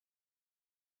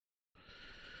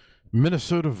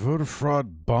Minnesota voter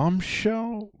fraud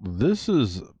bombshell? This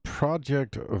is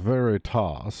Project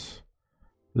Veritas.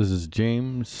 This is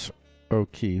James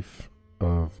O'Keefe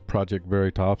of Project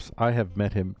Veritas. I have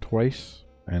met him twice,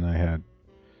 and I had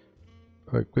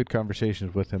good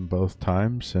conversations with him both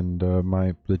times. And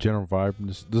the general vibe,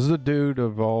 this is a dude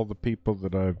of all the people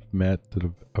that I've met that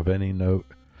of any note.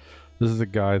 This is a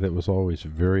guy that was always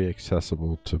very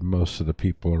accessible to most of the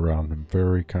people around him.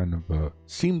 Very kind of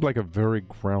seemed like a very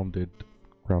grounded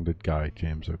guy,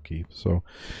 James O'Keefe. So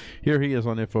here he is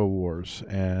on Infowars.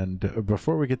 And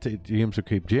before we get to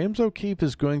James O'Keefe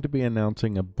is going to be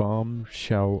announcing a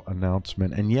bombshell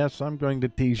announcement. And yes, I'm going to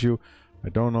tease you. I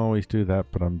don't always do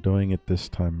that, but I'm doing it this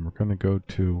time. We're going to go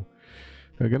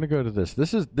to this.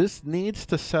 This needs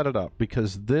to set it up,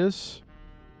 because this,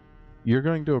 you're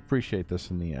going to appreciate this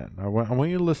in the end. I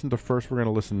want you to listen to first. We're going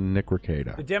to listen to Nick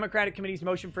Rekieta. The Democratic Committee's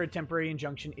motion for a temporary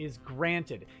injunction is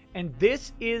granted, and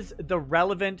this is the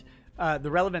relevant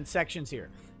sections here.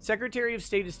 Secretary of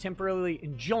State is temporarily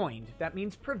enjoined, that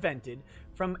means prevented,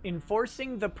 from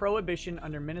enforcing the prohibition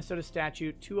under Minnesota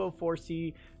Statute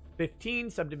 204C 15,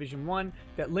 subdivision 1,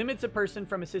 that limits a person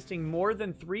from assisting more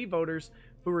than 3 voters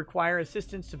who require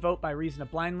assistance to vote by reason of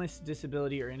blindness,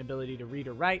 disability, or inability to read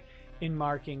or write in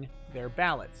marking their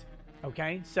ballots.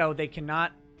 Okay, so they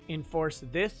cannot enforce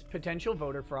this potential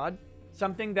voter fraud,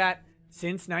 something that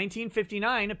since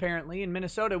 1959, apparently in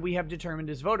Minnesota, we have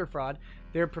determined is voter fraud.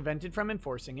 They're prevented from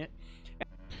enforcing it.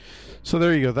 So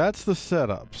there you go. That's the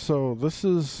setup. So this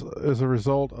is as a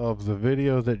result of the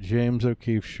video that James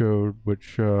O'Keefe showed,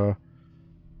 which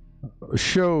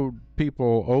showed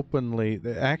people openly.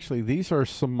 Actually, these are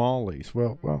Somalis.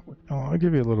 Well, I'll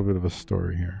give you a little bit of a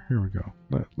story here. Here we go.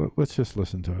 Let's just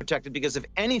listen to it. Protected, because if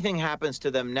anything happens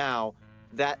to them now,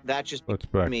 that just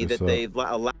me that they've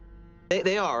allowed.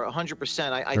 They are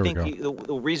 100%. I think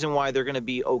the reason why they're going to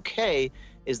be okay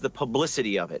is the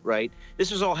publicity of it, right?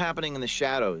 This was all happening in the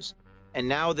shadows, and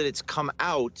now that it's come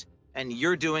out and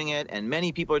you're doing it, and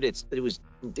many people, it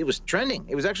was trending.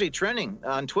 It was actually trending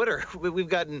on Twitter. We've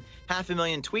gotten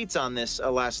 500,000 tweets on this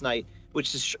last night,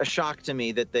 which is a shock to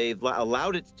me that they've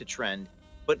allowed it to trend.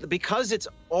 But because it's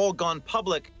all gone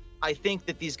public, I think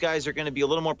that these guys are going to be a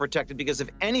little more protected, because if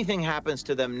anything happens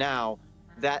to them now,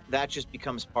 that just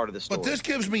becomes part of the story. But this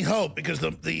gives me hope, because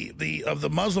the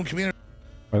Muslim community.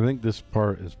 I think this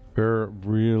part is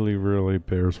really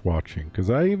bears watching, because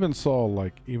I even saw,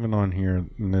 like, even on here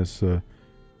in this.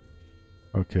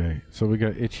 Okay, so we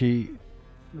got Itchy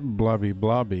Blobby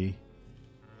Blobby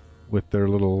with their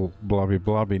little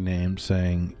blobby name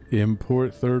saying,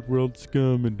 "Import third world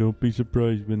scum and don't be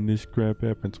surprised when this crap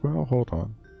happens." Well, hold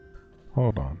on.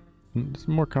 It's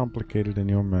more complicated than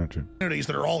you imagine. Communities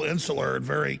that are all insular and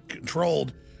very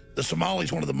controlled. The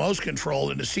Somalis, one of the most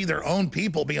controlled, and to see their own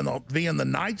people being the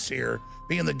knights here,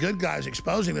 being the good guys,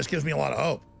 exposing this, gives me a lot of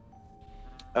hope.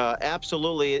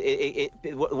 Absolutely.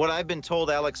 What I've been told,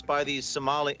 Alex, by some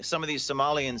of these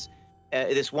Somalians,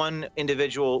 this one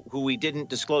individual who we didn't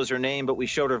disclose her name, but we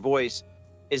showed her voice,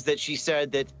 is that she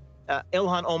said that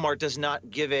Ilhan Omar does not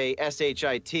give a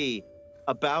shit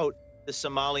about the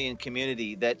Somalian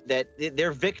community, that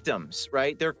they're victims,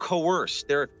 right? They're coerced.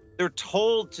 They're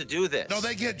told to do this. No,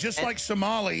 they get, just like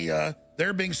Somali,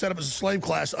 they're being set up as a slave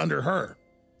class under her.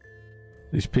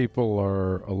 These people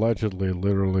are allegedly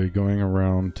literally going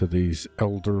around to these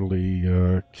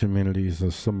elderly communities,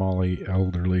 the Somali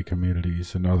elderly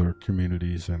communities and other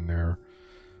communities, and they're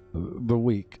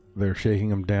shaking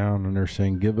them down, and they're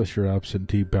saying, "Give us your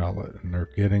absentee ballot," and they're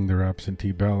getting their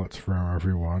absentee ballots from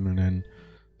everyone, and then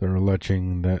they're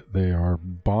alleging that they are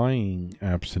buying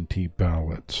absentee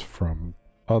ballots from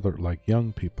other, like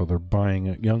young people. They're buying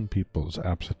young people's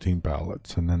absentee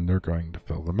ballots, and then they're going to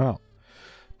fill them out.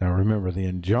 Now, remember the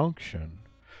injunction.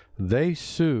 They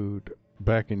sued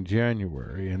back in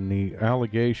January, and the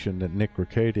allegation that Nick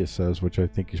Rekieta says, which I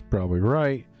think he's probably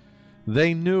right,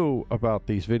 they knew about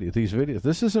these videos.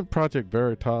 This isn't Project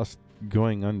Veritas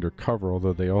going undercover,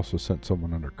 although they also sent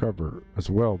someone undercover as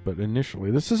well. But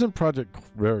initially, this isn't Project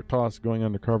Veritas going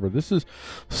undercover. This is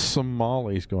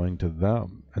Somalis going to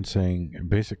them and saying,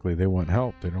 basically, they want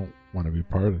help. They don't want to be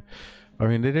part of it. I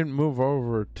mean, they didn't move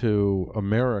over to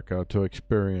America to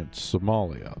experience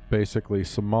Somalia. Basically,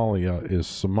 Somalia is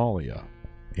Somalia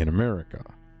in America,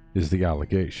 is the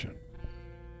allegation.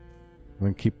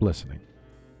 And keep listening.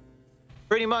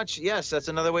 Pretty much, yes. That's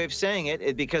another way of saying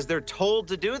it, because they're told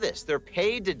to do this. They're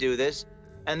paid to do this,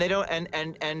 and they don't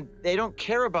and they don't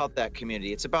care about that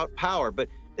community. It's about power. But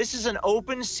this is an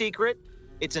open secret.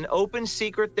 It's an open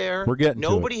secret there. We're getting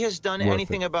Nobody has done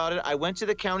anything about it. I went to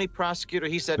the county prosecutor.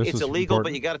 He said it's illegal,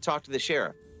 but you got to talk to the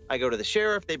sheriff. I go to the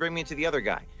sheriff. They bring me to the other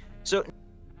guy. So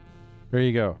there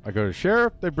you go. I go to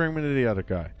sheriff, they bring me to the other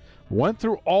guy. Went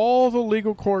through all the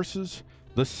legal courses.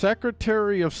 The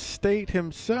Secretary of State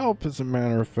himself, as a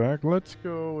matter of fact. Let's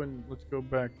go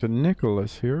back to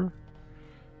Nicholas here.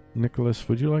 Nicholas,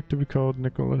 would you like to be called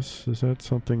Nicholas? Is that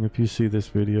something, if you see this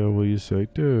video, will you say,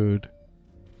 dude,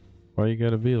 why you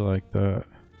gotta be like that?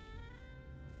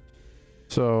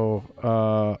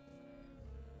 So,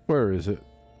 where is it?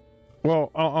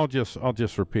 Well, I'll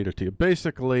just repeat it to you.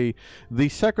 Basically, the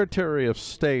Secretary of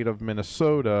State of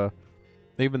Minnesota,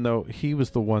 even though he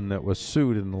was the one that was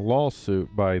sued in the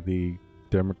lawsuit by the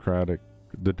Democrat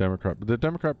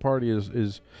Party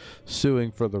is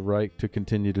suing for the right to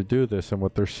continue to do this. And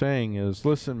what they're saying is,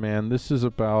 listen, man, this is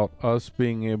about us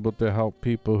being able to help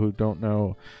people who don't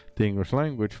know the English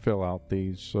language fill out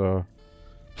these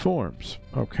forms.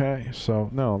 Okay, so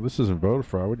no, this isn't voter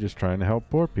fraud. We're just trying to help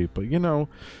poor people. You know,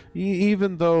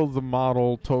 even though the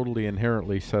model totally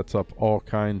inherently sets up all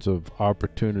kinds of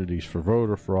opportunities for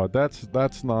voter fraud, that's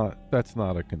not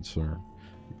a concern.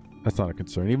 That's not a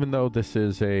concern. Even though this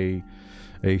is a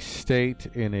state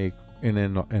in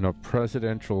a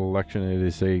presidential election,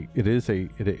 it is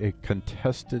a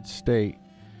contested state.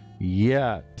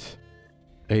 Yet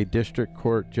a district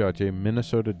court judge, a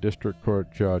Minnesota district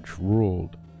court judge,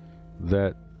 ruled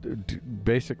that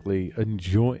basically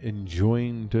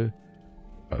enjoined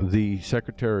the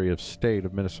Secretary of State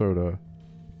of Minnesota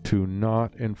to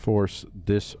not enforce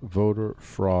this voter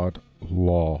fraud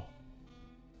law.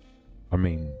 I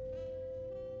mean,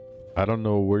 I don't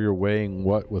know where you're weighing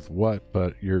what with what,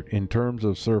 but you're, in terms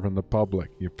of serving the public,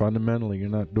 you're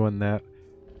not doing that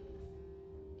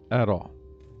at all.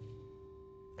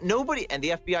 Nobody, and the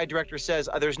FBI director says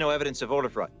there's no evidence of voter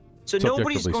fraud. So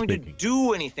nobody's going to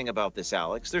do anything about this,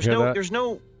 Alex.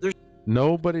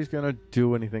 Nobody's going to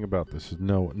do anything about this.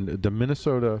 No, the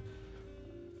Minnesota,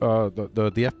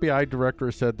 the FBI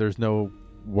director said there's no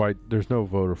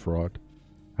voter fraud,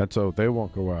 and so they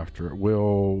won't go after it.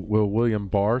 Will William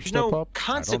Barr step up? There's no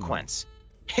consequence.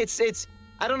 It's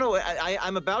I don't know.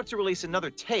 I'm about to release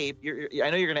another tape. I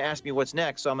know you're going to ask me what's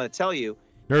next, so I'm going to tell you.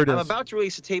 There it is. I'm about to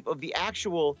release a tape of the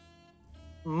actual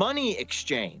money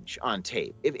exchange on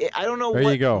tape. I don't know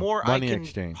what more money I can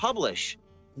exchange. Publish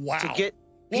to get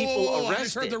people arrested. I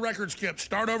just heard the record skip.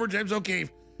 Start over, James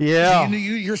O'Keefe. Yeah.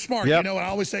 You're smart. Yep. You know, I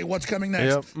always say, what's coming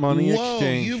next? Yep. Money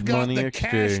exchange. You've got money the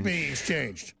exchange. cash being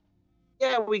exchanged.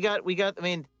 Yeah, we got. I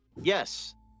mean,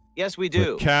 yes, we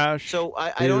do. The cash. So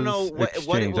I don't know what it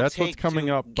will That's take what's coming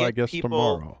to up, get I guess, people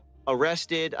tomorrow.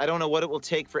 Arrested. I don't know what it will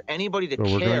take for anybody to So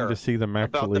we're care going to see them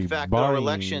about actually the fact that our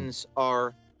elections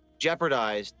are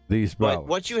jeopardized. These ballots. But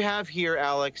what you have here,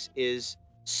 Alex, is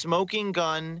smoking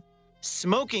gun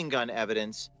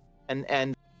evidence,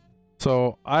 and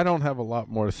so I don't have a lot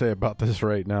more to say about this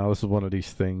right now. This is one of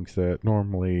these things that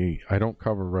normally I don't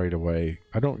cover right away.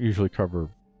 I don't usually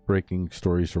cover breaking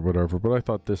stories or whatever, but I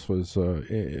thought this was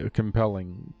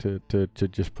compelling to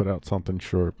just put out something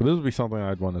short. But this would be something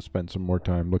I'd want to spend some more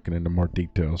time looking into more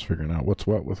details, figuring out what's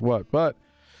what with what. But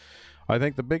I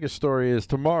think the biggest story is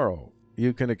tomorrow.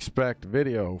 You can expect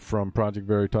video from Project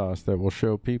Veritas that will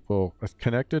show people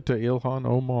connected to Ilhan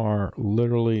Omar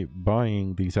literally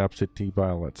buying these absentee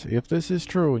ballots. If this is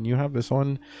true and you have this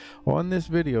on this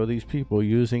video, these people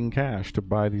using cash to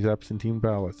buy these absentee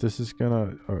ballots, this is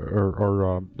gonna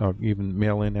or even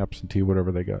mail-in absentee,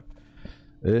 whatever they got.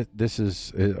 This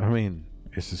is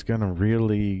gonna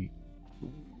really.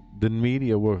 The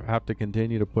media will have to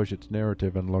continue to push its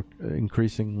narrative and look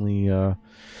increasingly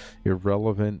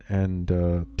irrelevant and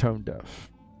tone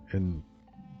deaf, and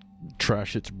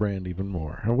trash its brand even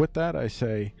more. And with that, I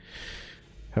say,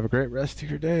 have a great rest of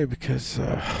your day, because,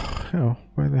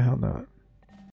 why the hell not?